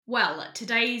Well,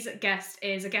 today's guest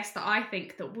is a guest that I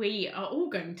think that we are all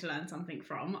going to learn something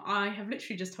from. I have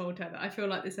literally just told her that I feel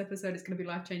like this episode is going to be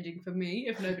life-changing for me,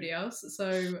 if nobody else.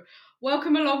 So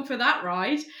welcome along for that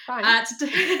ride.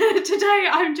 Today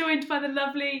I'm joined by the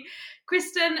lovely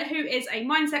Kristen, who is a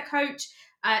mindset coach.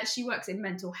 She works in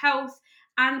mental health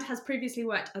and has previously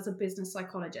worked as a business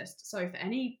psychologist. So for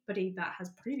anybody that has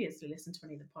previously listened to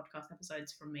any of the podcast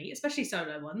episodes from me, especially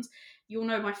solo ones, you'll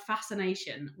know my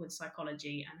fascination with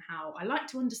psychology and how I like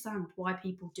to understand why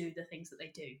people do the things that they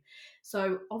do.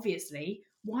 So obviously,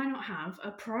 why not have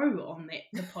a pro on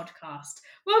the podcast?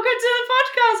 Welcome to the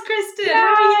podcast, Kristen. Yay!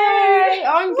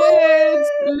 How are you?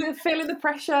 I'm good. Feeling the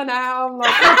pressure now. I'm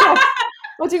like, oh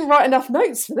God, I didn't write enough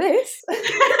notes for this.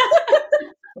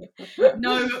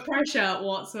 No pressure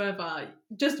whatsoever.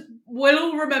 Just, we'll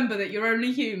all remember that you're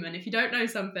only human. If you don't know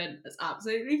something, that's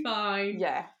absolutely fine.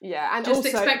 Yeah. And just also,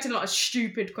 expect a lot of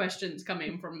stupid questions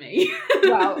coming from me.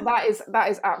 Well, that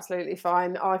is absolutely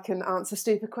fine. I can answer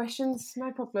stupid questions,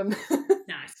 no problem.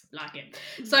 Nice, like it.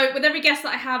 So with every guest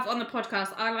that I have on the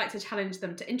podcast, I like to challenge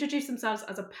them to introduce themselves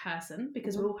as a person,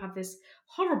 because we all have this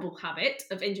horrible habit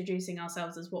of introducing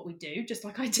ourselves as what we do, just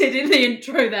like I did in the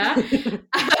intro there.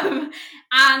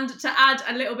 And to add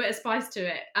a little bit of spice to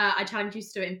it, I challenge you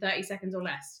to do it in 30 seconds or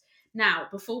less. Now,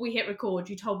 before we hit record,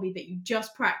 you told me that you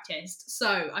just practiced,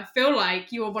 so I feel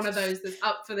like you are one of those that's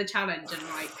up for the challenge and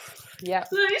like, yeah,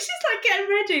 it's just like getting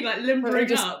ready, like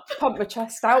limbering up. Pump my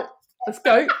chest out. Let's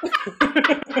go.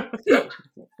 I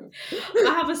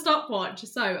have a stopwatch,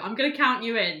 so I'm going to count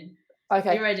you in.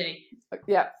 Okay. You ready?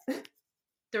 Yeah.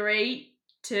 3,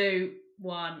 2,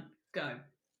 1, go.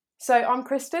 So I'm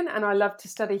Kristen and I love to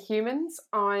study humans.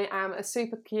 I am a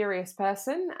super curious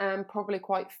person and probably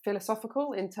quite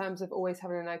philosophical in terms of always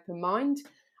having an open mind.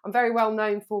 I'm very well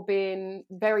known for being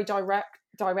very direct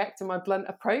in my blunt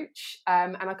approach,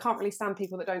 and I can't really stand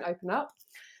people that don't open up.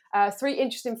 3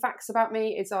 interesting facts about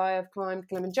me is I have climbed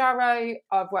Kilimanjaro,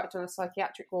 I've worked on a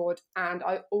psychiatric ward, and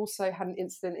I also had an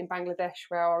incident in Bangladesh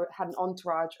where I had an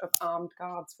entourage of armed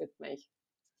guards with me.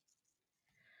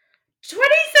 27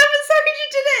 seconds, you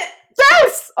did it!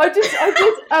 Yes!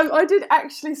 I did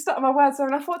actually stutter my words there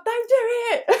and I thought, don't do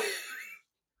it!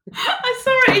 I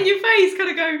saw it in your face kind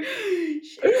of go,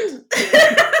 shit.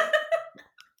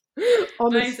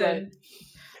 Honestly. Amazing.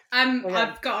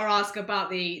 I've got to ask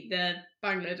about the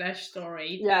Bangladesh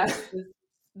story. Yeah.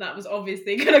 That was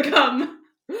obviously going to come.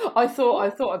 I thought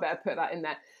I better put that in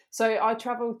there. So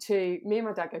me and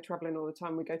my dad go travelling all the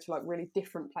time. We go to like really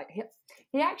different places.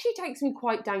 He actually takes me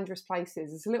quite dangerous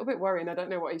places. It's a little bit worrying. I don't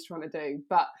know what he's trying to do.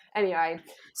 But anyway,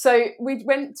 so we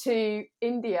went to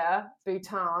India,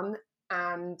 Bhutan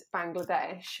and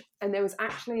Bangladesh. And there was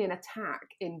actually an attack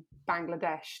in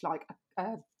Bangladesh, like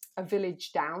a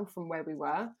village down from where we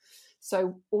were.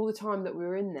 So all the time that we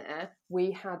were in there,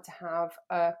 we had to have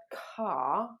a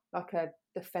car, like a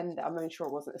Defender, I'm not sure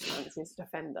it wasn't a Stanley, it's a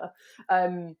Defender,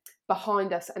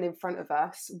 behind us and in front of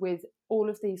us with all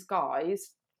of these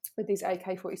guys with these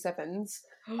AK-47s,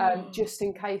 just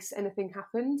in case anything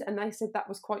happened. And they said that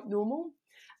was quite normal.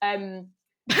 I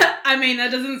mean,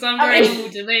 that doesn't sound very normal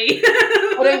to me.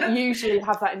 I don't usually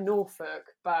have that in Norfolk,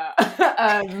 but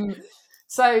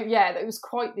so yeah, it was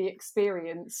quite the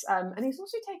experience. And he's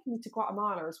also taken me to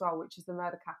Guatemala as well, which is the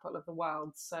murder capital of the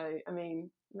world. So I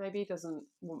mean, maybe he doesn't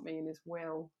want me in his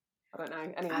will. I don't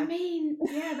know. Anyway, I mean,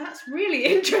 yeah, that's really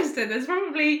interesting. There's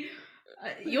probably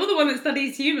you're the one that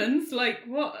studies humans. Like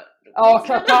what? Oh, I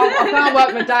can't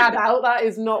work my dad out. That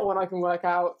is not one I can work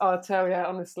out. I'll tell you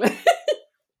honestly.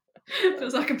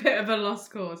 Feels like a bit of a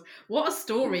lost cause. What a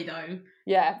story, though.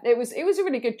 Yeah, it was a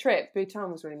really good trip.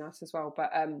 Bhutan was really nice as well.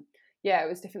 But yeah, it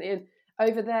was definitely. And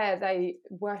over there, they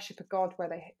worship a god where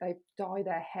they dye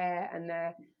their hair and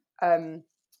their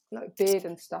like beard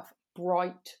and stuff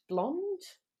bright blonde.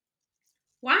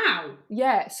 Wow.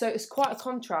 Yeah, so it's quite a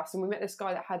contrast. And we met this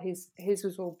guy that had his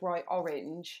was all bright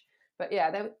orange. But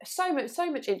yeah, there was so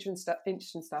much interesting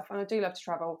stuff. And I do love to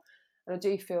travel, and I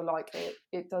do feel like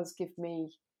it does give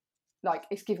me, like,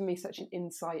 it's given me such an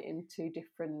insight into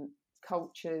different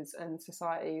cultures and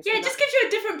societies. Yeah, it just gives you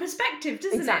a different perspective,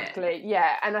 doesn't it? Exactly,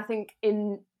 yeah. And I think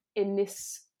in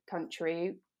this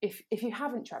country, if you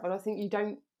haven't travelled, I think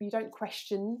you don't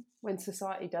question when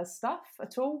society does stuff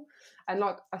at all. And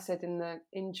like I said in the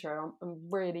intro, I'm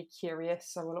really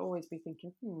curious, so I'll always be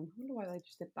thinking, I wonder why they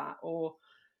just did that, or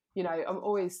you know, I'm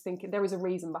always thinking there was a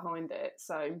reason behind it.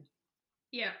 So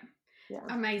yeah. Yeah.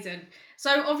 Amazing.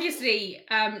 So obviously,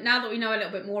 now that we know a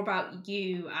little bit more about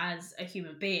you as a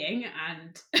human being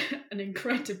and an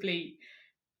incredibly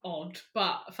odd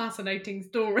but fascinating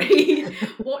story,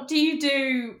 what do you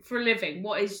do for a living?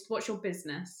 What's your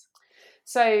business?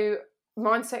 So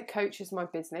Mindset Coach is my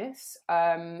business.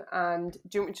 And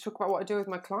do you want me to talk about what I do with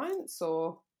my clients,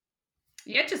 or?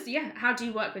 Yeah, how do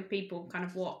you work with people? Kind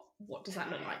of what does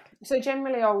that look like? So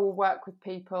generally I will work with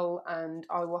people and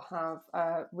I will have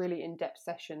a really in-depth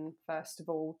session first of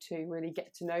all to really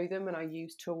get to know them, and I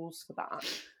use tools for that.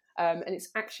 And it's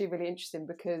actually really interesting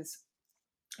because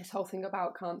this whole thing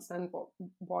about can't stand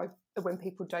why when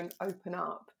people don't open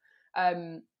up.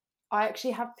 I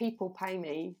actually have people pay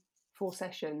me for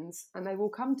sessions, and they will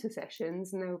come to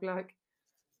sessions and they will be like,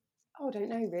 "Oh, I don't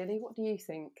know really. What do you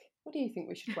think? What do you think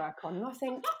we should work on?" And I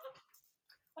think,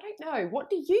 I don't know. What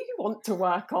do you want to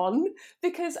work on?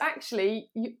 Because actually,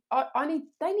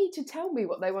 they need to tell me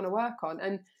what they want to work on.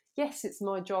 And yes, it's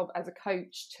my job as a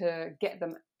coach to get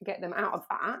them out of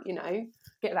that.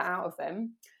 Get that out of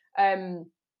them.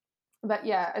 But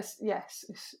yeah,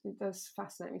 it does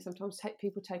fascinate me sometimes.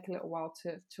 People take a little while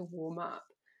to warm up.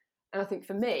 And I think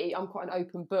for me, I'm quite an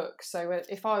open book. So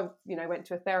if I, went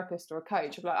to a therapist or a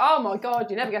coach, I'd be like, "Oh my God,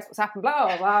 you never guess what's happened, blah,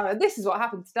 blah, blah. And this is what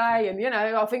happened today. And,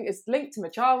 I think it's linked to my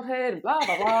childhood and blah,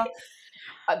 blah, blah."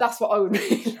 That's what I would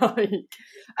really like.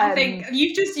 I think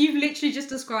you've literally just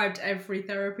described every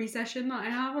therapy session that I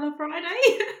have on a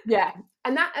Friday. Yeah.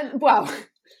 And well,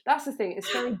 that's the thing. It's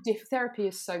very therapy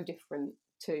is so different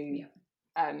to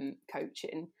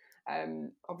coaching.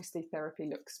 Obviously therapy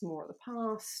looks more at the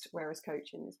past, whereas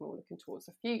coaching is more looking towards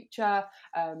the future,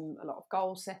 a lot of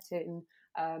goal setting.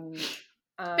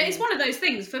 But it's one of those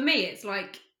things, for me, it's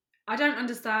like, I don't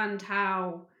understand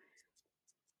how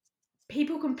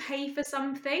people can pay for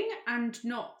something and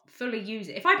not fully use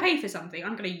it. If I pay for something,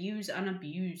 I'm going to use and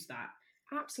abuse that.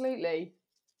 Absolutely.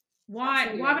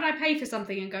 Why would I pay for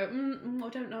something and go, I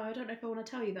don't know if I want to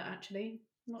tell you that, actually.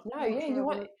 I'm not sure I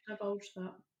want to divulge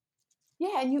that.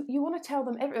 Yeah, and you want to tell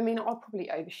them I mean, I'll probably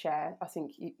overshare. I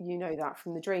think you know that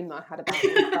from the dream that I had about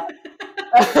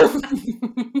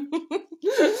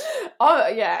oh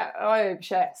yeah, I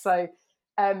overshare. So,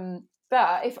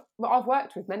 but I've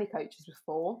worked with many coaches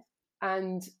before,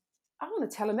 and I want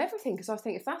to tell them everything because I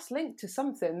think if that's linked to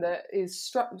something that is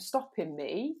stopping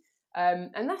me,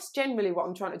 and that's generally what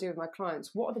I'm trying to do with my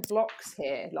clients. What are the blocks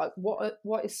here? Like,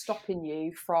 what is stopping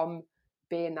you from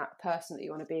being that person that you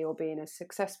want to be, or being as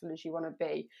successful as you want to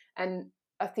be? And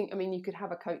I think, you could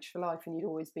have a coach for life, and you'd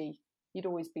always be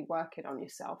working on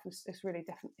yourself. It's really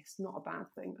definitely, it's not a bad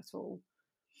thing at all.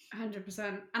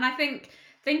 100%. And I think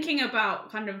thinking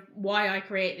about kind of why I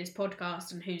create this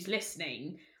podcast and who's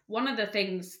listening, one of the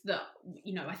things that,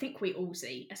 I think we all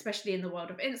see, especially in the world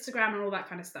of Instagram and all that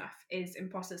kind of stuff, is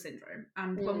imposter syndrome.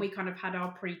 And when we kind of had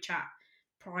our pre-chat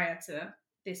prior to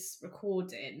this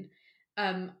recording,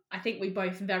 I think we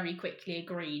both very quickly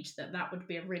agreed that would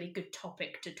be a really good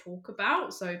topic to talk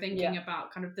about. So thinking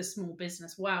about kind of the small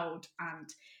business world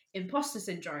and imposter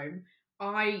syndrome,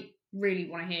 I really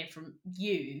want to hear from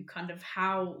you kind of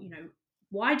how,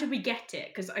 why do we get it?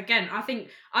 Because again, I think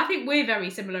we're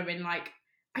very similar in like,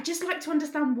 I just like to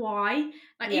understand why.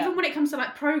 Like even when it comes to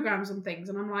like programs and things,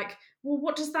 and I'm like, well,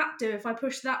 what does that do if I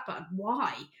push that button?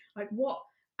 Why? Like what?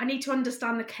 I need to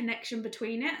understand the connection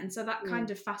between it. And so that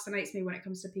kind of fascinates me when it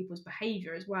comes to people's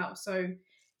behavior as well. So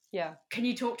can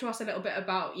you talk to us a little bit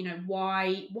about,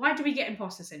 why do we get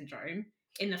imposter syndrome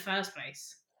in the first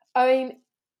place? I mean,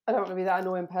 I don't want to be that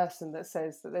annoying person that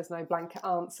says that there's no blanket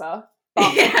answer, but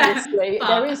obviously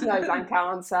there is no blanket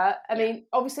answer. I mean,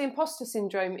 obviously imposter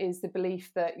syndrome is the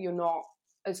belief that you're not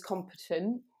as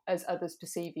competent as others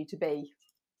perceive you to be.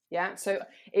 Yeah, so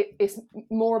it's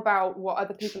more about what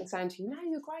other people are saying to you. No,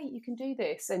 you're great, you can do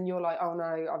this, and you're like, oh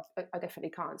no, I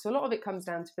definitely can't. So a lot of it comes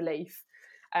down to belief,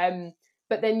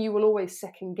 but then you will always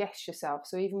second guess yourself.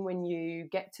 So even when you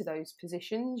get to those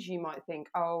positions, you might think,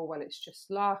 oh well, it's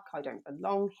just luck, I don't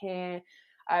belong here,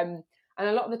 and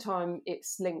a lot of the time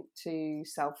it's linked to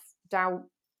self-doubt,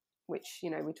 which we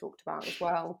talked about as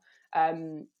well.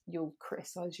 You'll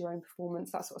criticize your own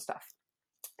performance, that sort of stuff.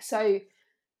 So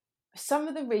some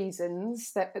of the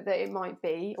reasons that it might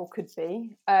be or could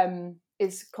be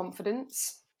is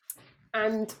confidence.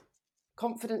 And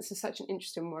confidence is such an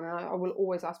interesting one. I will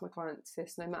always ask my clients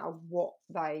this, no matter what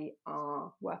they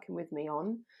are working with me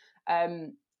on.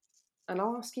 And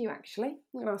I'll ask you, actually.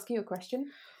 I'm going to ask you a question.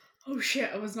 Oh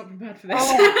shit, I was not prepared for this.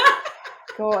 Oh,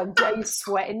 go on, are you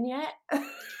sweating yet?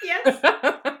 Yes.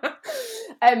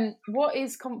 What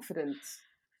is confidence?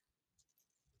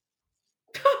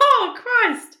 Oh,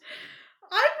 Christ.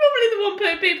 I'm probably the one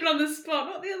putting people on the spot,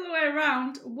 not the other way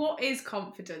around. What is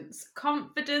confidence?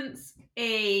 Confidence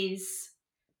is...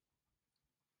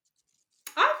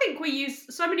 I think we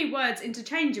use so many words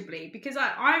interchangeably because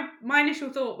my initial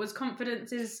thought was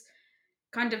confidence is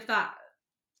kind of that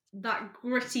that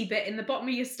gritty bit in the bottom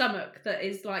of your stomach that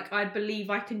is like, I believe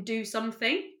I can do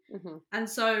something. Mm-hmm. And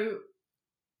so,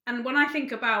 and when I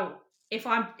think about if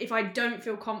I don't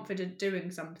feel confident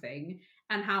doing something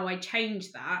and how I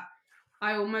change that,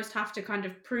 I almost have to kind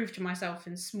of prove to myself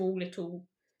in small little,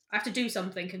 I have to do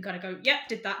something and kind of go, yep,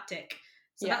 did that tick.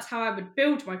 So Yeah. that's how I would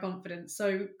build my confidence.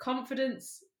 So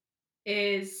confidence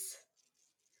is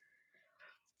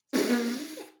You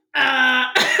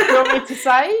want me to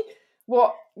say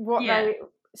what yeah. they?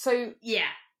 So Yeah.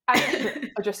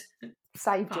 I just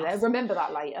saved you there. Pass. Remember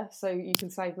that later, so you can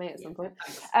save me at Yeah, some point.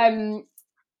 thanks.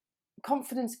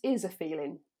 Confidence is a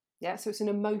feeling, yeah. So it's an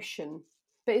emotion,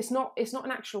 but it's not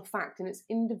an actual fact, and it's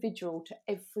individual to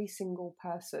every single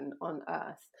person on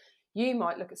earth. You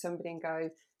might look at somebody and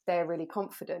go, they're really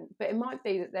confident, but it might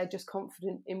be that they're just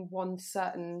confident in one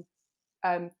certain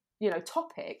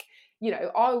topic.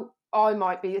 I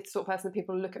might be the sort of person that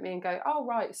people look at me and go, oh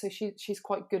right, so she's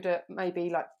quite good at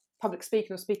maybe like public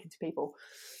speaking or speaking to people.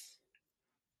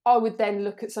 I would then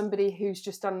look at somebody who's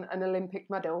just done an Olympic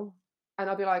medal and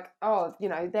I'd be like, oh,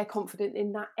 they're confident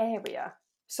in that area.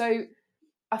 So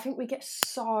I think we get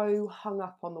so hung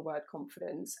up on the word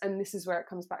confidence, and this is where it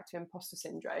comes back to imposter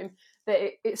syndrome, that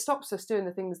it stops us doing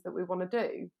the things that we want to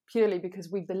do purely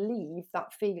because we believe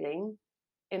that feeling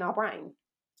in our brain.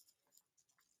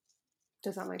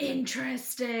 Does that make sense?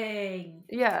 Interesting.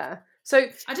 Yeah. So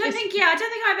I don't think I've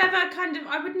ever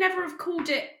I would never have called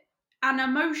it an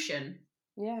emotion.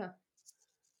 Yeah.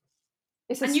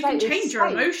 And you can change your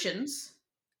emotions.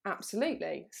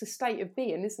 Absolutely. It's a state of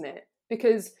being, isn't it?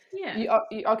 Because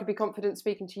I could be confident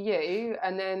speaking to you,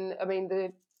 and then, I mean,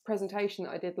 the presentation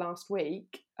that I did last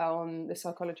week on the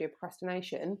psychology of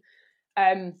procrastination,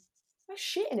 I was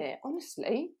shitting it,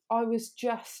 honestly. I was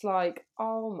just like,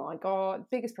 oh my God,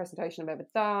 biggest presentation I've ever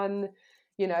done.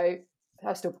 I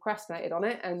still procrastinated on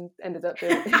it and ended up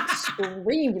doing it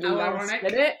extremely last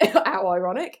minute. How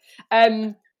ironic.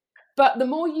 But the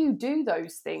more you do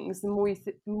those things, the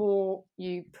more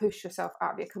you push yourself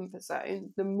out of your comfort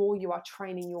zone, the more you are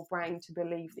training your brain to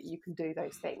believe that you can do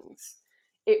those things.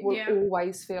 It will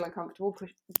always feel uncomfortable.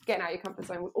 Getting out of your comfort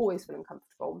zone will always feel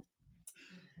uncomfortable.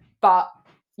 But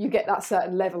you get that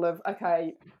certain level of,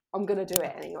 okay, I'm going to do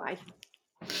it anyway.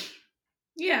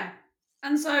 Yeah.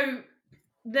 And so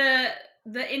the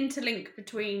interlink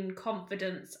between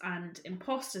confidence and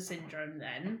imposter syndrome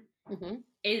then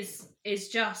is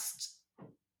just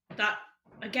that,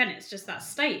 again, it's just that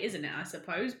state, isn't it, I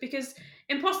suppose? Because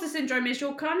imposter syndrome is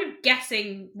you're kind of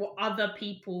guessing what other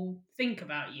people think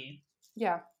about you.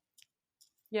 Yeah,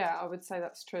 I would say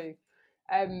that's true.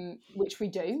 Which we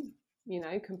do,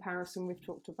 comparison we've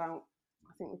talked about.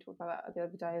 I think we talked about that the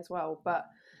other day as well. But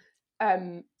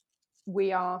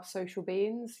we are social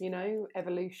beings,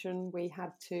 evolution, we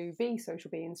had to be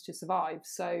social beings to survive.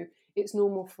 So it's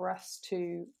normal for us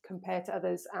to compare to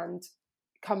others and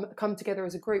come together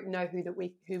as a group, know who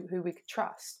we could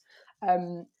trust.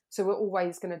 So we're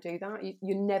always going to do that.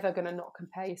 You're never going to not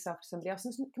compare yourself to somebody else.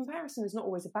 And comparison is not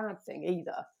always a bad thing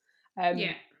either.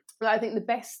 But I think the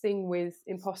best thing with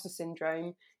imposter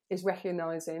syndrome is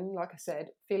recognizing, like I said,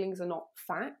 feelings are not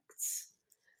facts.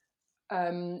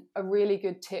 A really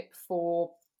good tip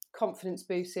for confidence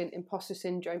boosting, imposter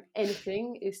syndrome,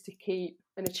 anything, is to keep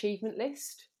an achievement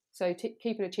list. So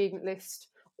keep an achievement list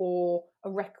or a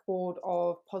record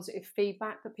of positive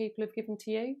feedback that people have given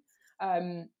to you.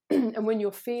 And when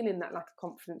you're feeling that lack of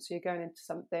confidence, so you're going into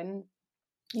something,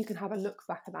 you can have a look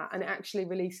back at that, and it actually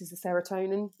releases the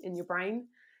serotonin in your brain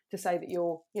to say that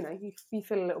you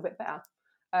feel a little bit better.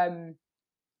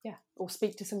 Or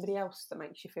speak to somebody else that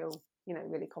makes you feel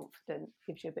really confident,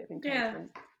 gives you a bit of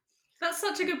encouragement. Yeah, that's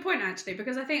such a good point, actually,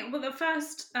 because I think the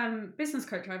first business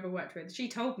coach I ever worked with, she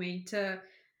told me to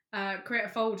create a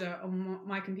folder on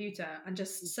my computer and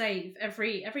just save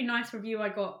every nice review I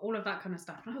got, all of that kind of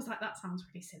stuff. And I was like, that sounds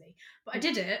really silly, but I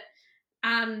did it,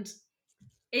 and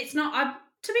it's not.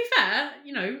 To be fair,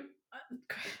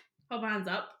 hold my hands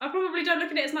up, I probably don't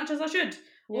look at it as much as I should.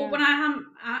 Or when I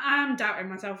am doubting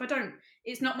myself, I don't.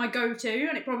 It's not my go-to,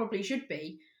 and it probably should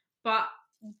be. But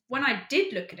when I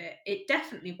did look at it, it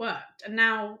definitely worked. And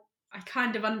now I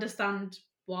kind of understand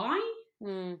why.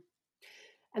 And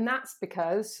that's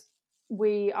because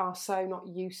we are so not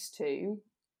used to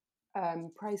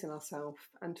praising ourselves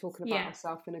and talking about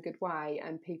ourselves in a good way.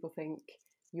 And people think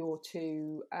you're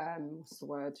too, what's the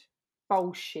word?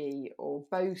 Bolshy or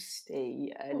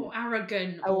boasty. Or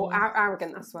arrogant.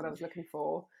 Arrogant, that's what I was looking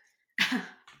for.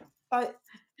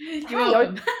 You're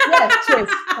welcome. Cheers.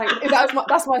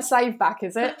 That's my save back,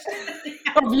 is it?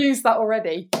 I've used that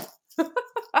already. But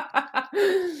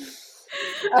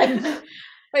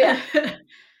yeah,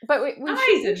 But we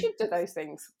Amazing. should do those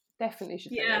things. Definitely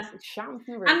should do Yeah. those. Shout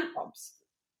from the And rooftops.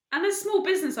 as small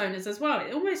business owners as well,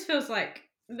 it almost feels like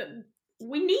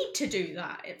we need to do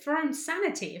that for our own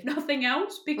sanity, if nothing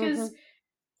else, because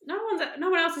no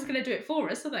one else is going to do it for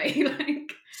us, are they?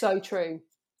 Like, so true.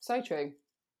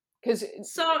 Because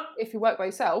so if you work by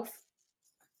yourself,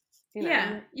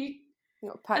 yeah, you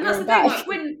got to pat and your that's own the thing. back.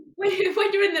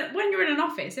 Like when you're in an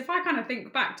office, if I kind of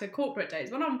think back to corporate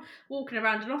days, when I'm walking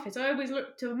around an office, I always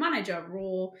look to a manager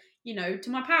or to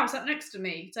my pal sat next to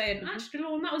me, saying, "Actually,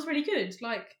 Lauren, that was really good.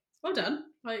 Like, well done.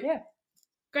 Like, Yeah.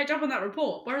 great job on that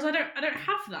report." Whereas I don't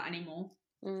have that anymore.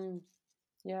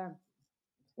 Yeah.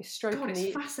 It's God, stroking it's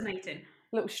the fascinating.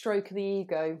 little stroke of the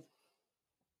ego.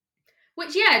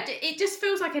 Which, yeah, it just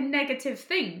feels like a negative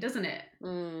thing, doesn't it?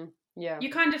 Yeah. You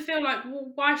kind of feel like,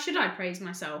 well, why should I praise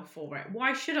myself for it?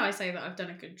 Why should I say that I've done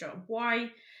a good job?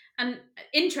 Why? And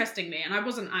interestingly, and I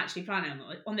wasn't actually planning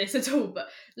on this at all, but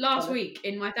last week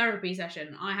in my therapy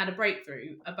session, I had a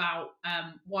breakthrough about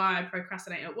why I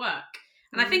procrastinate at work.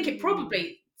 And I think it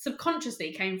probably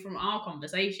subconsciously came from our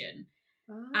conversation.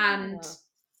 And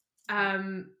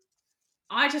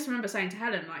I just remember saying to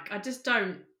Helen, like,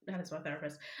 Helen's my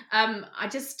therapist. I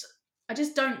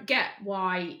just don't get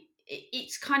why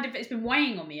it's been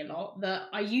weighing on me a lot that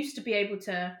I used to be able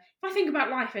to, if I think about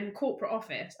life in corporate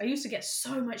office, I used to get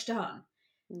so much done.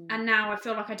 And now I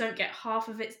feel like I don't get half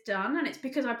of it done, and it's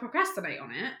because I procrastinate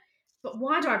on it. But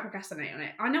why do I procrastinate on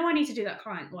it? I know I need to do that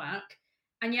client work,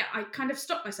 and yet I kind of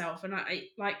stop myself, and I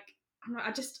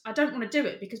don't want to do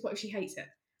it because what if she hates it?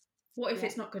 What if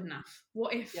it's not good enough?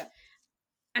 What if? Yeah.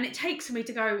 And it takes for me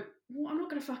to go, well, I'm not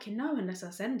going to fucking know unless I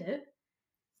send it.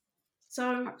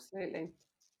 So, absolutely.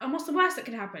 And what's the worst that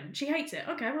could happen? She hates it.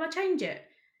 Okay, well, I change it.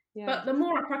 Yeah. But the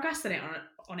more I procrastinate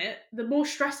on it, the more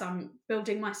stress I'm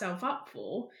building myself up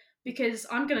for, because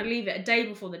I'm going to leave it a day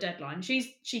before the deadline.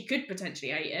 She could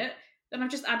potentially hate it. Then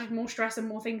I've just added more stress and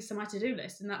more things to my to-do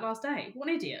list in that last day. What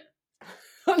an idiot.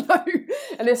 I know.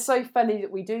 And it's so funny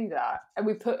that we do that. And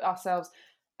we put ourselves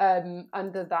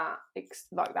under that,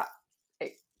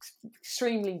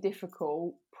 extremely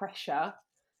difficult pressure.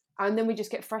 And then we just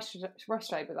get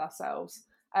frustrated with ourselves.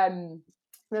 And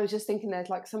I was just thinking there's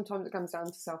sometimes it comes down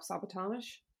to self-sabotage.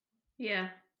 Yeah.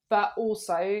 But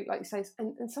also, like you say,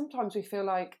 and sometimes we feel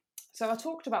like, so I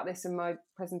talked about this in my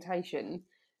presentation,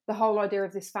 the whole idea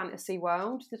of this fantasy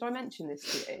world. Did I mention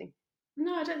this to you?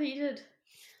 No, I don't think you did.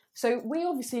 So we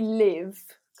obviously live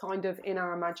kind of in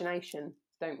our imagination,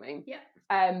 don't we? Yeah.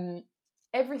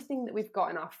 Everything that we've got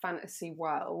in our fantasy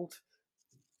world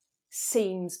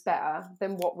seems better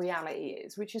than what reality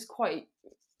is, which is quite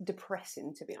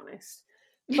depressing, to be honest.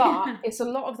 But it's a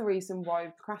lot of the reason why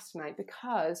we procrastinate,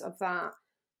 because of that.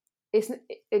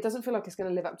 It doesn't feel like it's going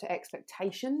to live up to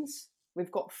expectations.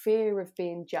 We've got fear of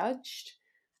being judged.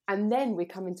 And then we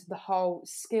come into the whole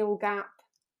skill gap,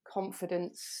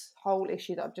 confidence, whole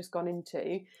issue that I've just gone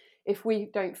into. If we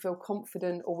don't feel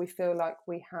confident, or we feel like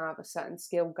we have a certain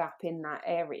skill gap in that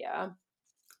area,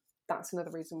 that's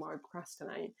another reason why we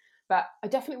procrastinate. But I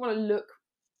definitely want to look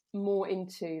more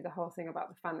into the whole thing about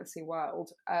the fantasy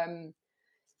world,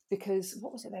 because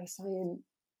what was it they were saying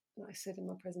that I said in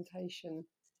my presentation?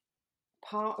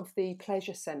 Part of the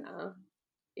pleasure center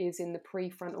is in the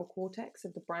prefrontal cortex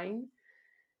of the brain.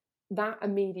 That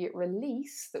immediate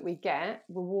release that we get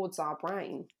rewards our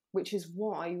brain, which is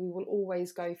why we will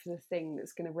always go for the thing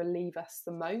that's going to relieve us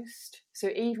the most. So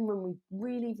even when we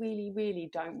really, really, really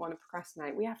don't want to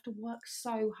procrastinate, we have to work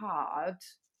so hard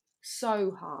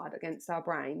against our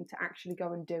brain to actually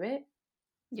go and do it.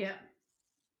 Yeah.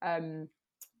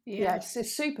 Yeah,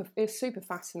 it's super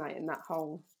fascinating, that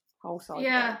whole side.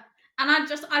 Yeah. And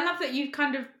I love that you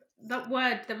kind of, that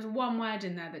word, there was one word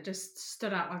in there that just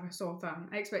stood out like a sore thumb: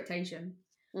 expectation.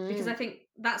 Because I think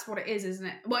that's what it is, isn't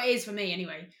it? Well, it is for me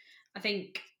anyway. I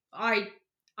think I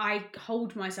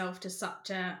hold myself to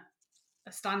such a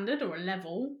standard or a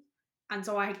level, and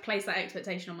so I place that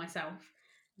expectation on myself.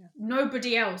 Yeah.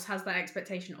 Nobody else has that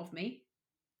expectation of me.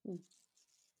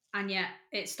 And yet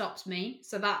it stops me.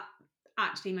 So that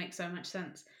actually makes so much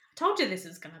sense. I told you this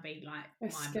is going to be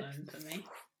like mind blown for me.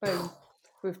 Boom.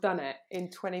 We've done it in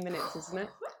 20 minutes, isn't it?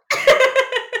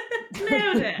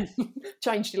 Nailed it.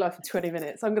 Changed your life in 20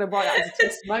 minutes. I'm going to write that as a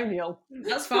testimonial.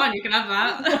 That's fine. You can have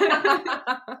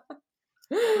that.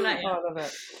 I love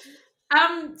it.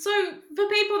 So for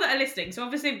people that are listening, so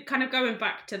obviously kind of going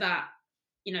back to that,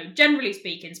 generally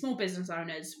speaking, small business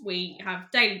owners, we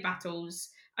have daily battles.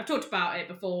 I've talked about it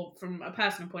before from a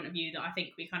personal point of view, that I think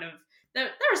we kind of, there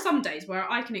are some days where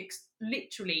I can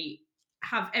literally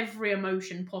have every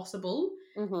emotion possible.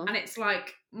 And it's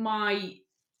like my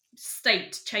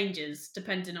state changes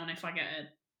depending on if I get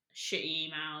shitty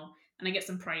email, and I get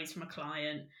some praise from a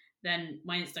client, then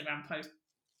my Instagram post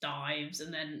dives,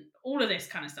 and then all of this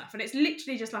kind of stuff. And it's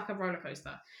literally just like a roller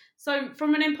coaster. So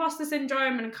from an imposter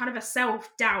syndrome and kind of a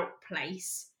self-doubt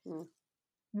place,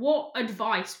 what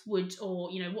advice would,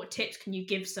 or what tips can you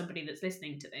give somebody that's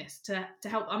listening to this to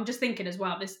help? I'm just thinking as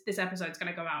well, this episode's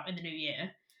going to go out in the new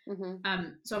year.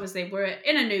 So obviously we're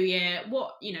in a new year.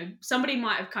 What, somebody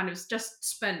might have kind of just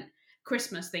spent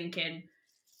Christmas thinking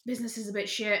business is a bit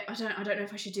shit. I don't know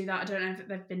if I should do that. I don't know if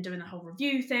they've been doing the whole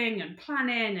review thing and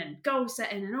planning and goal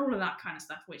setting and all of that kind of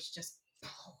stuff, which just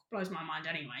blows my mind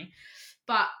anyway.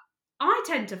 But I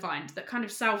tend to find that kind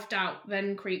of self-doubt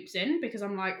then creeps in, because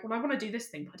I'm like, well, I want to do this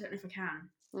thing, but I don't know if I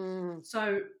can.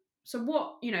 So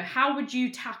what, how would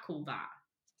you tackle that?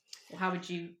 Or how would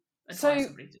you advise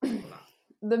somebody to tackle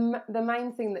that? The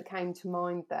main thing that came to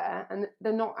mind there, and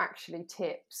they're not actually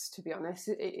tips, to be honest,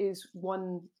 it is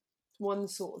one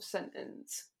sort of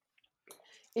sentence.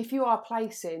 If you are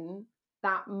placing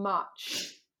that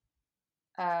much,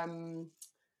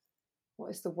 what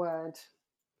is the word?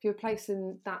 If you're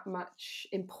placing that much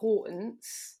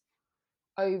importance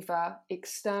over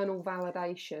external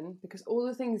validation, because all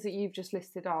the things that you've just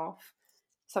listed off,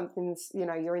 something's,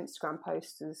 your Instagram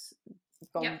post has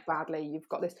gone badly, you've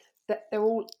got this, they're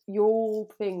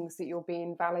all things that you're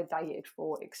being validated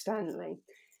for externally.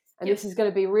 And this is going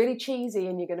to be really cheesy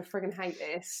and you're going to friggin' hate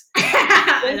this.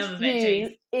 I love a bit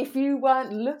cheese. If you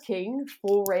weren't looking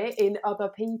for it in other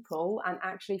people and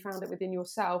actually found it within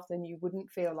yourself, then you wouldn't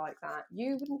feel like that.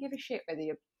 You wouldn't give a shit whether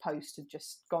your post had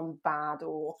just gone bad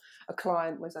or a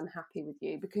client was unhappy with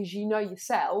you, because you know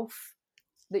yourself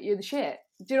that you're the shit.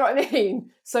 Do you know what I mean?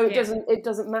 So it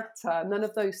doesn't matter. None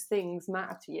of those things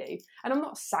matter to you. And I'm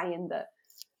not saying that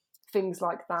things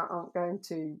like that aren't going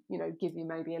to, give you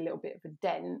maybe a little bit of a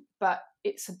dent, but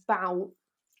it's about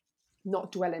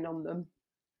not dwelling on them.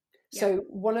 So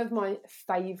one of my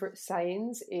favourite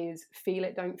sayings is feel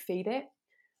it, don't feed it.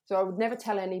 So I would never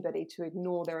tell anybody to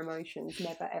ignore their emotions,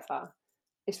 never ever.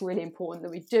 It's really important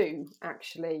that we do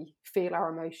actually feel our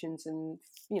emotions and,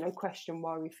 question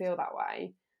why we feel that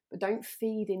way, but don't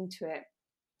feed into it.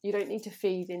 You don't need to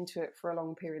feed into it for a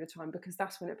long period of time, because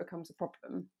that's when it becomes a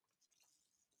problem.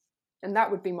 And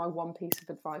that would be my one piece of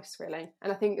advice, really.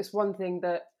 And I think it's one thing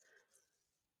that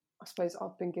I suppose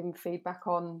I've been given feedback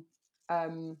on,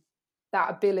 that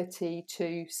ability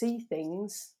to see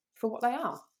things for what they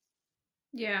are.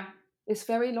 Yeah. It's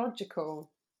very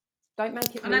logical. Don't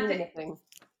make it mean anything.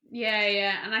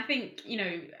 Yeah. And I think,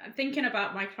 thinking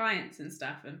about my clients and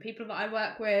stuff and people that I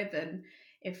work with, and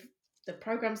if the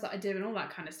programs that I do and all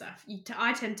that kind of stuff,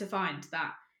 I tend to find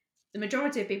that the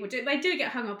majority of people do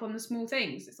get hung up on the small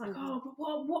things. It's like, oh,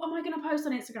 but what am I going to post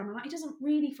on Instagram? I'm like, it doesn't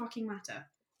really fucking matter.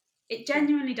 It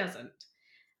genuinely doesn't.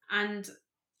 And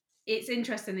it's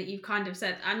interesting that you've kind of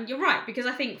said, and you're right, because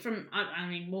I think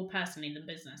more personally than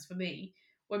business, for me,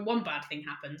 when one bad thing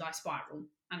happens, I spiral,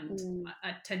 and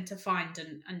I tend to find,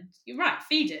 and you're right,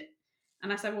 feed it.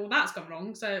 And I say, well, that's gone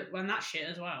wrong, so when that's shit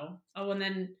as well. Oh,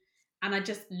 and I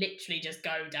just literally just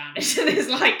go down into this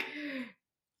like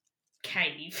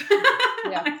cave.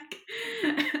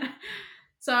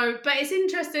 So, but it's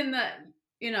interesting that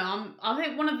I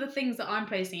think one of the things that I'm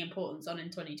placing importance on in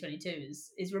 2022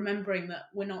 is remembering that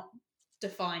we're not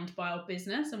defined by our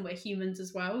business and we're humans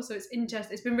as well. So it's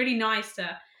interesting. It's been really nice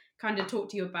to kind of talk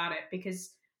to you about it,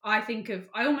 because I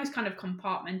almost kind of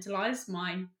compartmentalize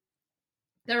my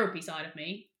therapy side of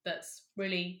me that's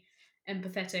really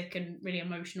empathetic and really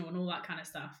emotional and all that kind of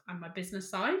stuff, and my business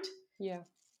side. Yeah.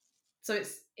 So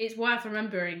it's worth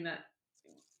remembering that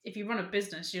if you run a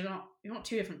business, you're not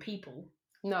two different people.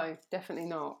 No, definitely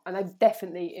not. And they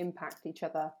definitely impact each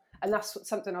other. And that's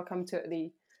something I'll come to at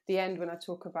the end when I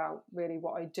talk about really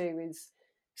what I do is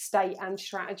state and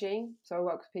strategy. So I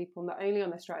work with people not only on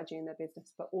their strategy in their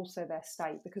business, but also their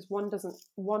state, because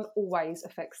one always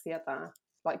affects the other.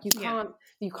 Like you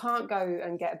can't go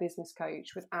and get a business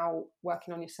coach without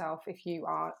working on yourself. If you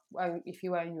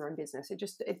own your own business,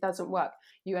 it doesn't work.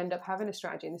 You end up having a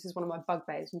strategy, and this is one of my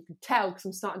bugbears. And you can tell because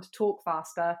I'm starting to talk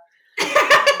faster.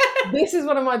 This is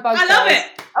one of my bugbears. I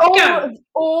love it.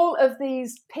 All of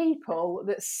these people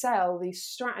that sell these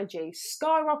strategies,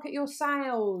 skyrocket your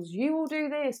sales. You will do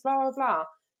this, blah blah blah.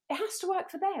 It has to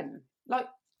work for them. Like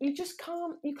you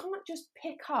can't just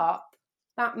pick up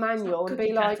that manual and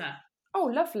be like, oh,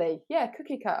 lovely. Yeah,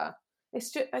 cookie cutter.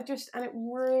 It's just, and it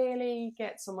really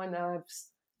gets on my nerves.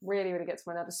 Really, really gets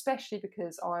on my nerves, especially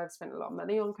because I've spent a lot of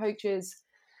money on coaches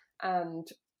and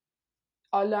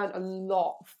I learned a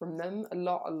lot from them. A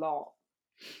lot.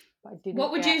 But I didn't.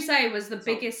 What would you say was the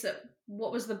biggest,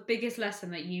 what was the biggest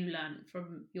lesson that you learned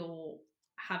from your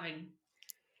having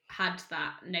had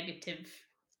that negative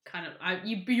kind of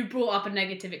you brought up a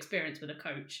negative experience with a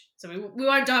coach, so we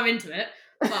won't dive into it,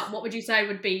 but what would you say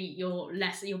would be your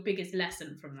biggest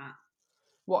lesson from that?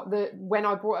 When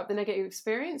I brought up the negative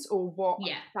experience, or what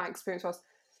that experience was?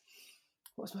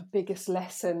 What was my biggest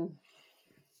lesson?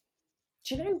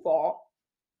 Do you know what?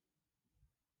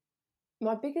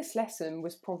 My biggest lesson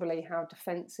was probably how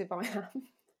defensive I am.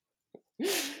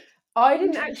 I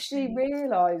didn't actually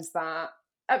realise that.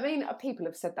 I mean, people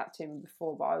have said that to me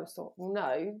before, but I always thought, well,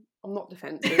 no, I'm not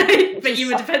defensive. But you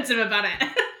were defensive about it.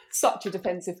 Such a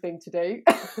defensive thing to do.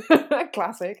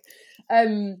 Classic.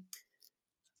 I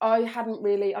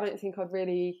don't think I'd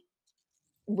really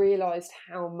realised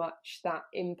how much that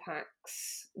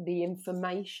impacts the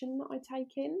information that I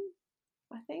take in,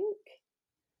 I think.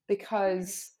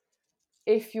 Because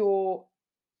if you're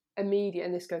immediate,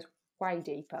 and this goes way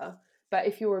deeper,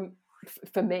 but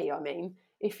for me, I mean,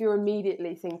 if you're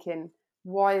immediately thinking,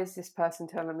 why is this person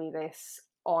telling me this?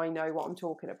 I know what I'm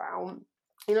talking about.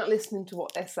 You're not listening to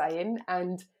what they're saying.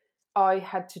 And I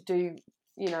had to do,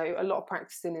 a lot of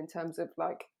practicing in terms of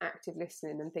like active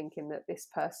listening and thinking that this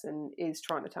person is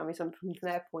trying to tell me something from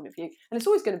their point of view. And it's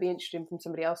always going to be interesting from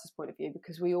somebody else's point of view,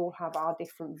 because we all have our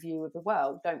different view of the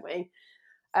world, don't we?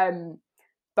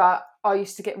 But I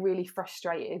used to get really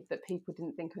frustrated that people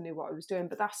didn't think I knew what I was doing,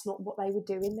 but that's not what they were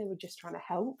doing. They were just trying to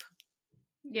help.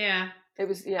 Yeah. It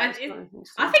was, I think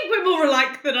we're more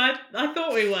alike than I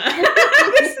thought we were.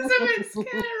 This is a bit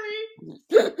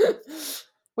scary.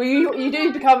 Well, you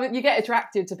get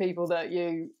attracted to people that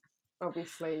you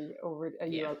obviously already,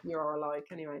 you are alike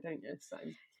anyway, don't you? So.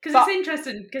 Because it's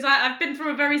interesting, because I've been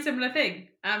through a very similar thing,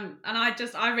 and I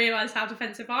realised how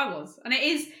defensive I was, and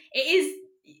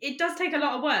it does take a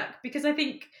lot of work, because I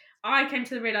think I came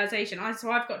to the realisation, I've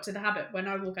got to the habit when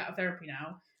I walk out of therapy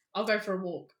now, I'll go for a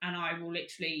walk and I will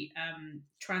literally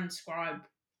transcribe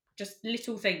just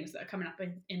little things that are coming up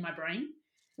in my brain,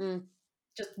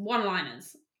 just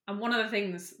one-liners. And one of the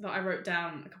things that I wrote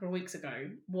down a couple of weeks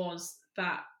ago was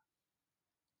that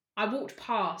I walked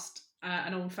past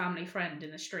an old family friend in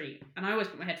the street, and I always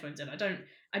put my headphones in. I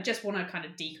just want to kind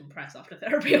of decompress after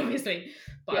therapy, obviously.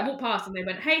 But I walked past and they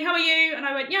went, "Hey, how are you?" And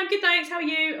I went, "Yeah, I'm good, thanks. How are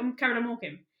you?" And carried on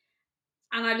walking.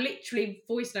 And I literally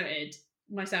voice noted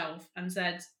myself and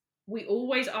said, we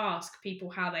always ask people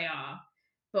how they are,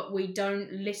 but we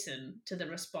don't listen to the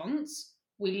response.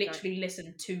 We literally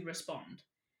listen to respond.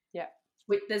 Yeah.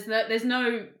 There's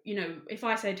no, if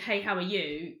I said, "Hey, how are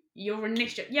you?" Your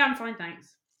initial, "Yeah, I'm fine,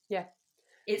 thanks." Yeah.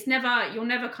 It's never, you're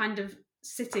never kind of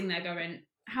sitting there going,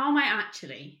 "How am I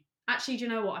actually? Actually, do you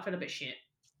know what? I feel a bit shit."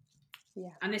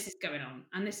 Yeah. And this is going on,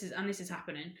 and this is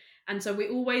happening. And so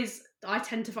I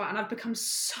tend to find, and I've become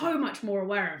so much more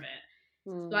aware of it.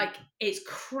 Like, it's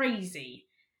crazy,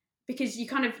 because you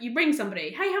ring somebody,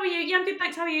 "Hey, how are you?" "Yeah, I'm good,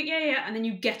 thanks. How are you?" Yeah. And then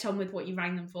you get on with what you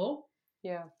rang them for.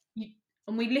 Yeah.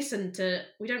 And we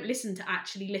don't listen to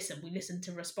actually listen. We listen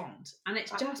to respond. And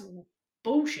it's just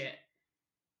bullshit.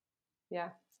 Yeah.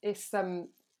 It's, I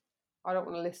don't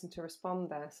want to listen to respond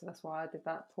there, so that's why I did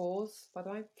that pause, by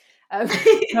the way.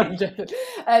 I'm joking.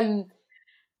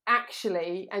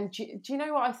 Actually, and do you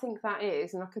know what I think that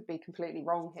is? And I could be completely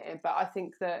wrong here, but I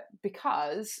think that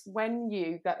because when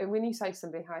you say to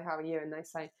somebody, "Hi, how are you?" and they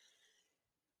say,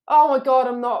 "Oh my God,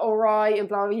 I'm not all right," and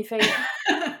blah, blah, you think,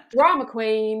 drama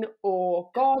queen,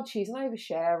 or God, she's an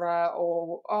oversharer,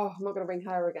 or oh, I'm not going to ring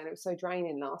her again. It was so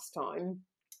draining last time.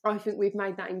 I think we've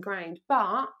made that ingrained.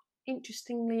 But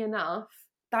interestingly enough,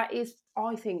 it's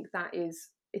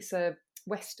a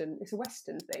Western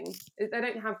thing. They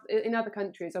don't have, in other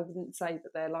countries, I wouldn't say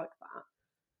that they're like that.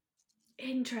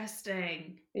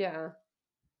 Interesting. Yeah.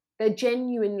 They're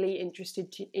genuinely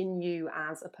interested in you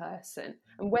as a person.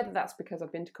 And whether that's because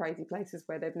I've been to crazy places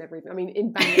where they've never even, I mean,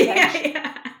 in Bangladesh,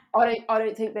 I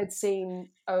don't think they'd seen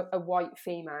a white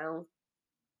female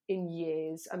in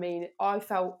years. I mean, I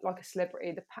felt like a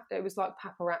celebrity. It was like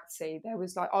paparazzi. There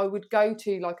was like, I would go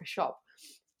to like a shop,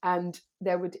 and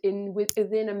there would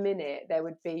within a minute there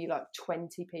would be like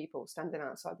 20 people standing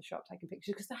outside the shop taking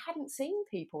pictures, because they hadn't seen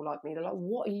people like me. They're like,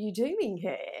 "What are you doing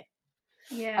here?"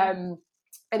 Yeah.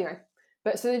 Anyway,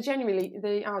 but so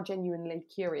they are genuinely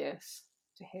curious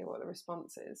to hear what the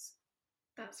response is.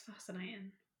 That's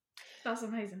fascinating. That's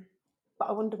amazing. But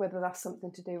I wonder whether that's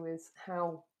something to do with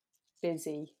how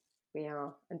busy we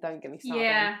are. And don't get me started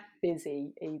on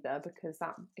busy either, because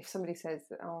that, if somebody says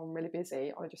that, "Oh, I'm really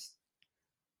busy," I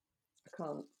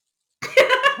can't.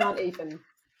 I can't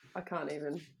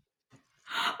even.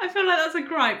 I feel like that's a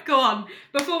gripe. Go on.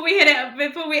 Before we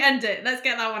end it, let's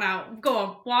get that one out. Go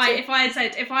on. Why? If I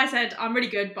said I'm really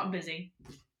good, but I'm busy.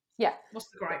 Yeah. What's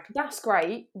the gripe? That's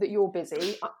great that you're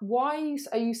busy. Why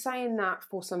are you saying that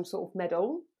for some sort of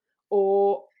medal?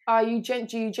 Or do you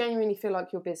genuinely feel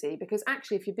like you're busy? Because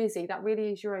actually, if you're busy, that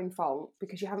really is your own fault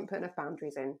because you haven't put enough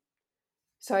boundaries in.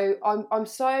 So I'm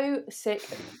so sick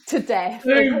to death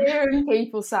of Boom. hearing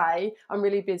people say I'm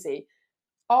really busy.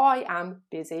 I am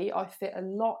busy. I fit a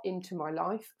lot into my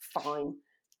life, fine.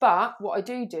 But what I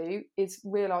do is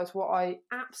realise what I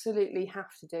absolutely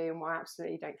have to do and what I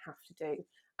absolutely don't have to do.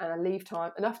 And I leave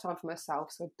enough time for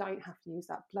myself so I don't have to use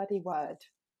that bloody word.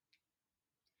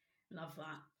 Love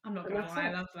that. I'm not And going to that's lie, I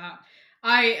it. love that.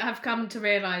 I have come to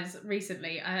realise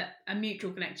recently a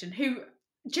mutual connection who,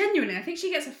 genuinely, I think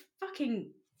she gets a fucking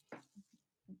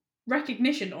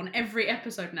recognition on every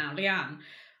episode now, Leanne.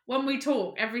 When we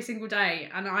talk every single day,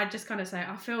 and I just kind of say,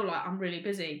 I feel like I'm really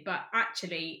busy, but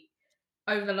actually,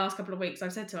 over the last couple of weeks,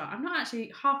 I've said to her, I'm not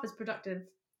actually half as productive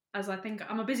as I think.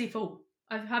 I'm a busy fool.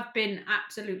 I have been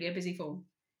absolutely a busy fool.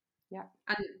 Yeah.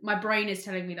 And my brain is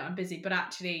telling me that I'm busy, but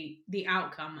actually, the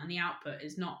outcome and the output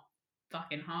is not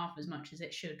fucking half as much as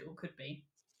it should or could be.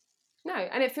 No,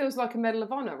 and it feels like a medal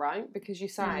of honor, right? Because you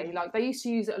say, Mm. like, they used to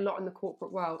use it a lot in the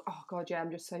corporate world. Oh God, yeah,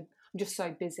 I'm just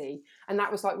so busy, and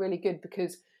that was like really good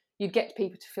because you'd get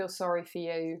people to feel sorry for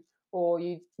you, or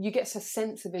you get a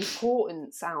sense of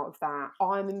importance out of that.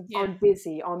 Yeah. I'm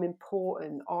busy, I'm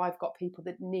important, I've got people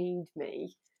that need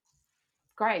me.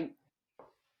 Great,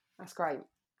 that's great.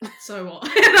 So what?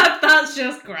 That's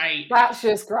just great. That's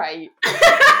just great.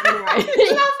 Love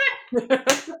Anyway.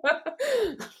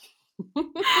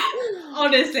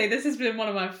 Honestly, this has been one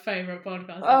of my favourite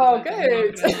podcast Oh,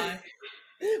 episodes. I'm not good. gonna lie.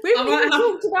 We I haven't might even have.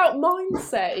 talked about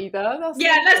mindset either. That's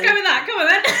Yeah, let's go lovely. with that. Come on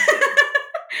then.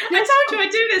 I Yes. told you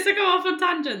I do this. I go off on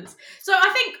tangents. So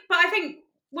I think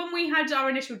when we had our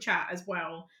initial chat as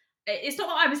well, it's not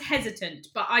that I was hesitant,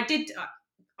 but I did.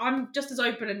 I'm just as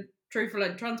open and truthful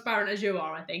and transparent as you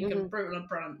are. I think, and brutal and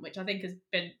blunt, which I think has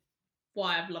been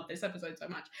why I've loved this episode so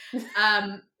much.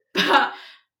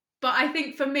 But I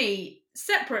think for me,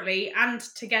 separately and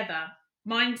together,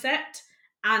 mindset,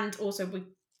 and also we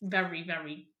very,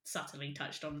 very subtly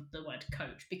touched on the word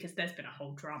coach because there's been a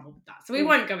whole drama with that. So we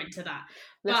won't go into that.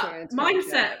 Let's But not get into coach,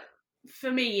 yeah. mindset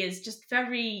for me is just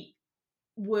very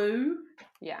woo.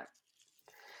 Yeah.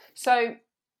 So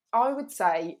I would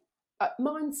say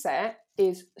mindset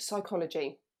is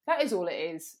psychology. That is all it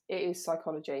is. It is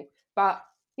psychology. But,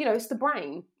 it's the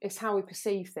brain, it's how we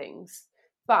perceive things.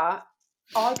 But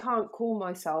I can't call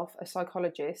myself a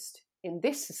psychologist in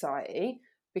this society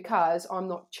because I'm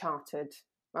not chartered,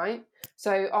 right?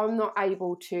 So I'm not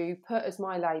able to put as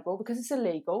my label, because it's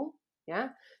illegal, yeah,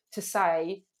 to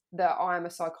say that I am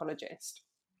a psychologist.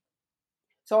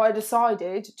 So I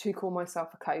decided to call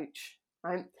myself a coach,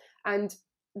 right? And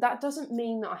that doesn't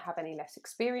mean that I have any less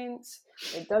experience.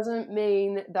 It doesn't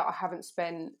mean that I haven't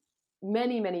spent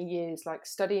many, many years like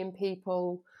studying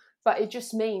people, but it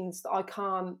just means that I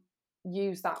can't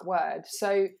use that word.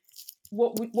 So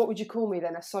what would you call me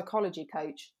then? A psychology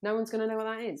coach? No one's going to know what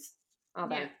that is, are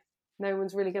they? Yeah. No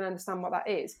one's really going to understand what that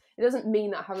is. It doesn't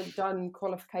mean that I haven't done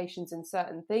qualifications in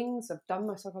certain things. I've done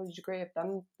my psychology degree, I've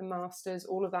done the masters,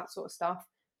 all of that sort of stuff.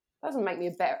 That doesn't make me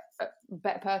a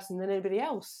better person than anybody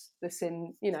else that's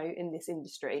in this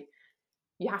industry.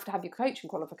 You have to have your coaching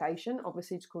qualification,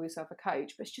 obviously, to call yourself a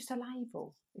coach, but it's just a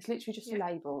label. It's literally just a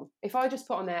label. If I just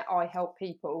put on there, I help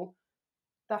people,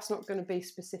 that's not going to be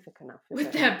specific enough, is With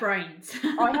it? their brains.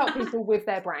 I help people with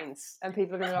their brains, and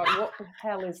people are going to be like, what the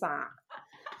hell is that?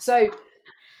 So,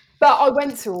 but I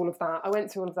went through all of that. I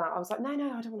was like, no, I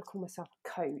don't want to call myself a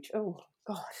coach. Oh,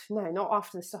 gosh, no, not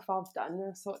after the stuff I've done. And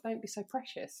I thought, don't be so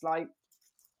precious. Like,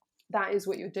 that is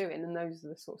what you're doing, and those are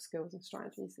the sort of skills and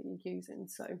strategies that you're using.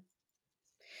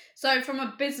 So from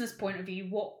a business point of view,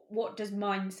 what does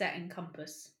mindset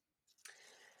encompass?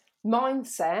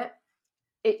 Mindset,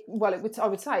 I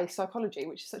would say psychology,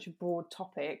 which is such a broad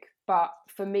topic, but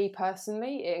for me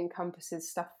personally, it encompasses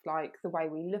stuff like the way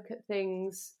we look at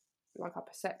things, like our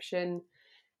perception,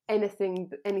 any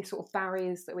sort of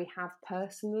barriers that we have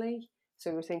personally.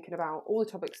 So we're thinking about all the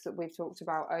topics that we've talked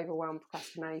about: overwhelm,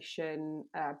 procrastination,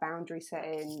 boundary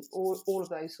setting, all of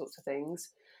those sorts of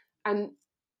things. And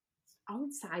I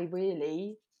would say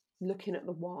really looking at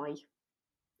the why.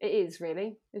 It is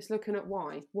really. It's looking at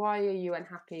why. Why are you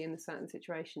unhappy in the certain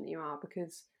situation that you are?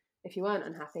 Because if you weren't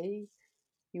unhappy,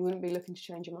 you wouldn't be looking to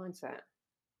change your mindset.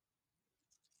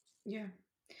 Yeah.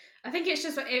 I think it's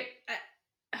just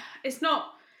it's not.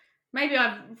 Maybe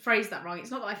I've phrased that wrong.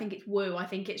 It's not that I think it's woo. I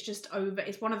think it's just over.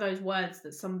 It's one of those words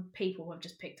that some people have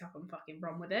just picked up and fucking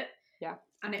run with it. Yeah.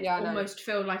 And it Yeah, I know. almost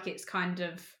feel like it's kind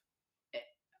of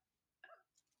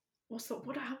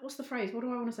what's the phrase? What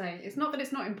do I want to say? It's not that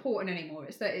it's not important anymore.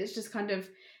 It's that it's just kind of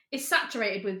it's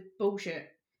saturated with bullshit,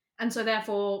 and so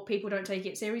therefore people don't take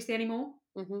it seriously anymore.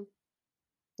 Mm-hmm.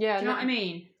 Yeah, Do you know what I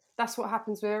mean? that's what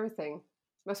happens with everything.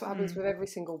 That's what happens with every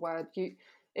single word.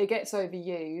 It gets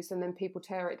overused, and then people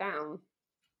tear it down.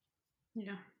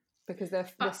 Yeah, because they're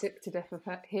but sick to death of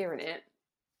hearing it,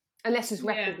 unless it's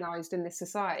yeah, recognised in this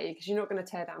society. Because you're not going to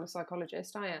tear down a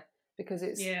psychologist, are you? Because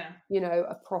it's yeah,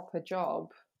 a proper job,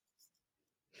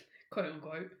 quote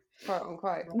unquote. quote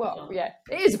unquote. Well, Proper. yeah,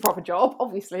 it is a proper job,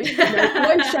 obviously.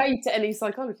 No shade to any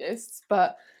psychologists,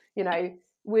 but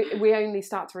we only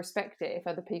start to respect it if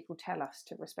other people tell us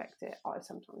to respect it. I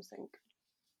sometimes think.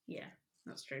 Yeah,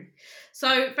 that's true.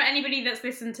 So, for anybody that's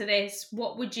listened to this,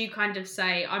 what would you kind of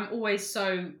say? I'm always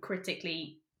so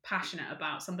critically passionate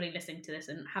about somebody listening to this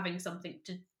and having something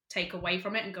to take away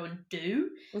from it and go and do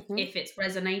Mm-hmm. if it's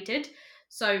resonated.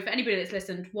 So, for anybody that's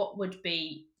listened, what would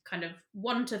be kind of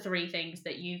 1 to 3 things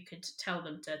that you could tell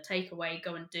them to take away,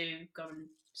 go and do, go and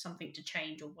something to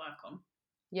change or work on?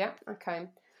 Yeah, okay.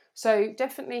 So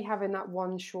definitely having that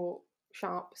one short,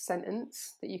 sharp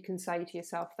sentence that you can say to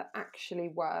yourself that actually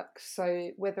works.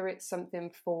 So whether it's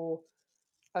something for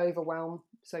overwhelm,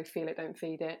 so feel it, don't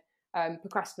feed it.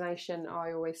 Procrastination,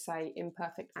 I always say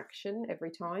imperfect action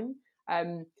every time.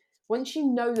 Once you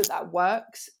know that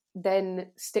works,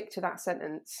 then stick to that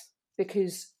sentence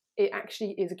because it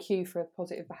actually is a cue for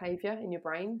positive behavior in your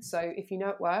brain. So if you know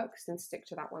it works, then stick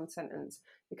to that one sentence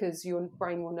because your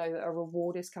brain will know that a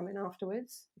reward is coming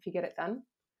afterwards if you get it done.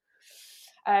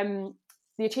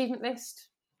 The achievement list,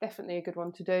 definitely a good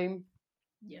one to do.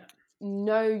 Yeah.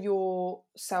 Know your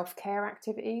self-care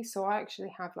activities. So I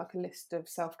actually have like a list of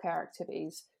self-care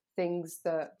activities, things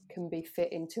that can be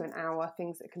fit into an hour,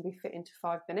 things that can be fit into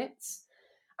 5 minutes.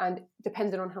 And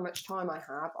depending on how much time I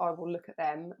have, I will look at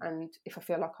them. And if I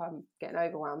feel like I'm getting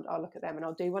overwhelmed, I'll look at them and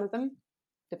I'll do one of them,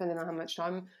 depending on how much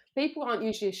time. People aren't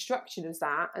usually as structured as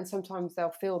that. And sometimes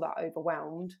they'll feel that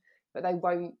overwhelmed, but they'll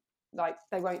be like,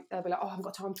 oh, I haven't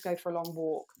got time to go for a long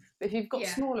walk. But if you've got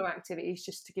Yeah. smaller activities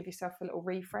just to give yourself a little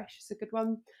refresh, it's a good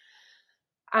one.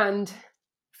 And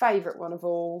favourite one of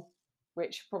all,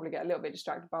 which probably get a little bit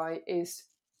distracted by, is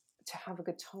to have a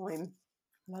good time.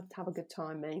 I love to have a good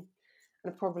time, me.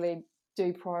 And I probably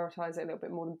do prioritise it a little bit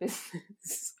more than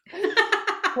business.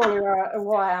 Probably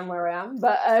why I am where I am.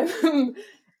 But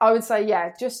I would say,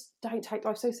 yeah, just don't take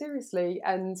life so seriously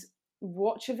and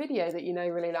watch a video that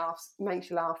really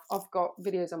makes you laugh. I've got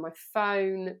videos on my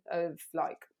phone of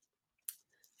like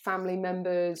family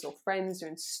members or friends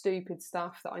doing stupid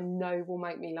stuff that I know will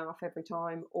make me laugh every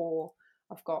time. Or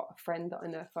I've got a friend that I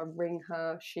know if I ring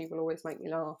her, she will always make me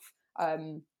laugh.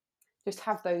 Just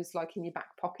have those like in your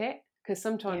back pocket. Because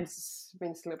sometimes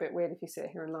it's a little bit weird if you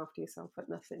sit here and laugh to yourself at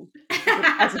nothing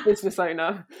as a business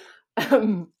owner.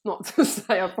 Not to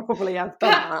say I probably have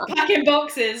done that. Packing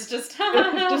boxes, just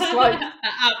like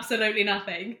absolutely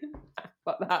nothing.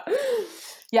 But that,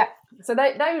 yeah. So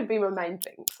they would be my main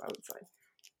things, I would say.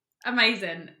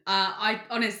 Amazing.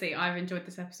 I've enjoyed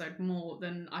this episode more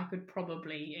than I could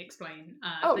probably explain.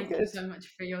 Thank you so much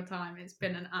for your time. It's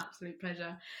been an absolute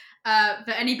pleasure.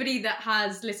 For anybody that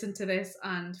has listened to this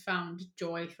and found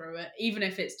joy through it, even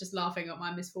if it's just laughing at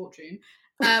my misfortune,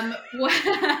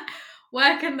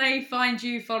 where can they find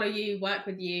you, follow you, work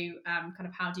with you? Kind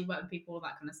of how do you work with people, all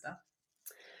that kind of stuff?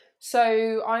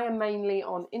 So I am mainly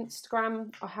on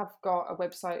Instagram. I have got a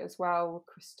website as well,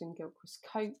 Kristen Gilchrist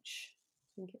Coach.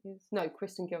 I think it is. No,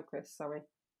 Kristen Gilchrist. Sorry.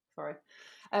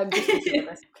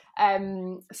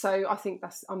 So I think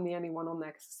I'm the only one on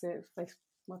there because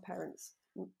my parents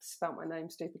spelt my name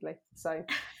stupidly. So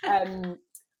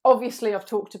obviously I've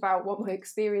talked about what my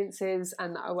experience is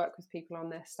and that I work with people on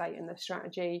their state and their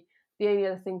strategy. The only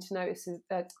other thing to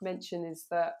mention is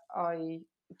that I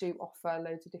do offer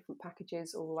loads of different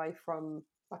packages, all the way from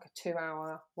like a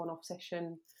 2-hour one-off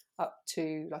session up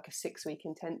to like a 6-week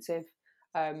intensive.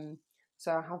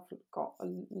 So I have got a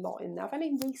lot in there. I've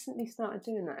only recently started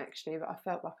doing that actually, but I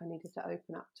felt like I needed to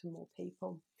open up to more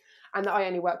people. And that I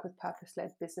only work with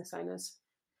purpose-led business owners.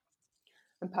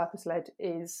 And purpose-led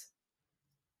is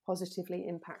positively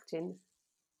impacting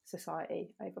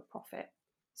society over profit.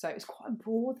 So it's quite a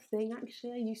broad thing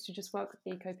actually. I used to just work with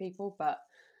eco people, but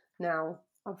now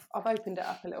I've opened it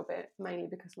up a little bit, mainly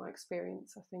because of my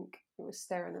experience. I think it was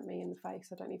staring at me in the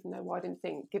face. I don't even know why I didn't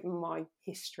think, given my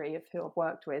history of who I've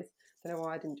worked with, I don't know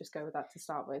why I didn't just go with that to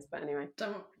start with. But anyway.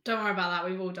 Don't worry about that.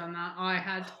 We've all done that. I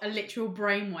had a literal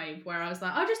brainwave where I was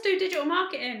like, I'll just do digital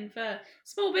marketing for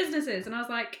small businesses. And I was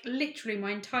like, literally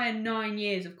my entire 9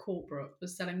 years of corporate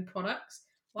was selling products.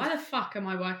 Why the fuck am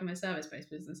I working with service-based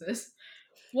businesses?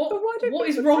 What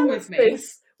is wrong with me?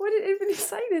 Why did anybody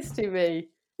say this to me?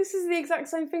 This is the exact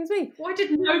same thing as me. Why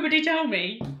did nobody tell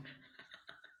me?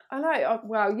 I know.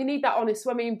 Well, you need that honest.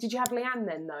 I mean, did you have Leanne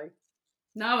then, though?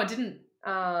 No, I didn't.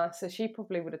 So she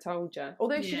probably would have told you.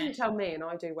 Although she didn't tell me, and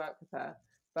I do work with her.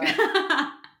 But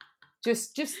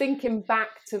just thinking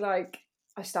back to like,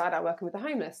 I started out working with the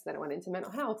homeless, then I went into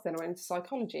mental health, then I went into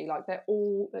psychology. Like it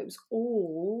was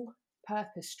all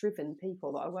purpose-driven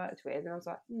people that I worked with, and I was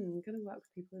like, I'm going to work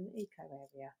with people in the eco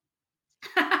area.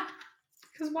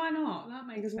 Because why not? That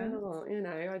makes sense. Why not? You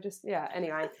know,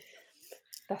 anyway,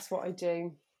 that's what I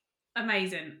do.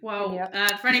 Amazing. Well,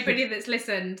 for anybody that's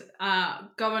listened,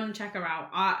 go and check her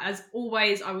out. As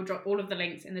always, I will drop all of the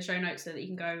links in the show notes so that you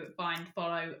can go find,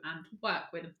 follow, and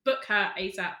book her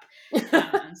ASAP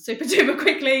and super duper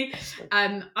quickly.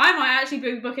 I might actually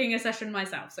be booking a session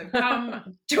myself, so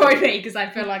come join me because I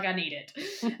feel like I need it.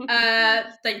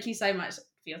 Thank you so much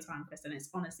for your time, Kristen. It's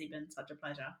honestly been such a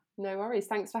pleasure. No worries.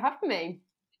 Thanks for having me.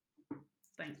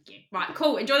 Thank you. Right,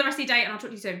 cool. Enjoy the rest of your day, and I'll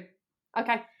talk to you soon.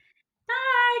 Okay.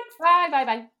 Thanks.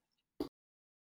 Bye.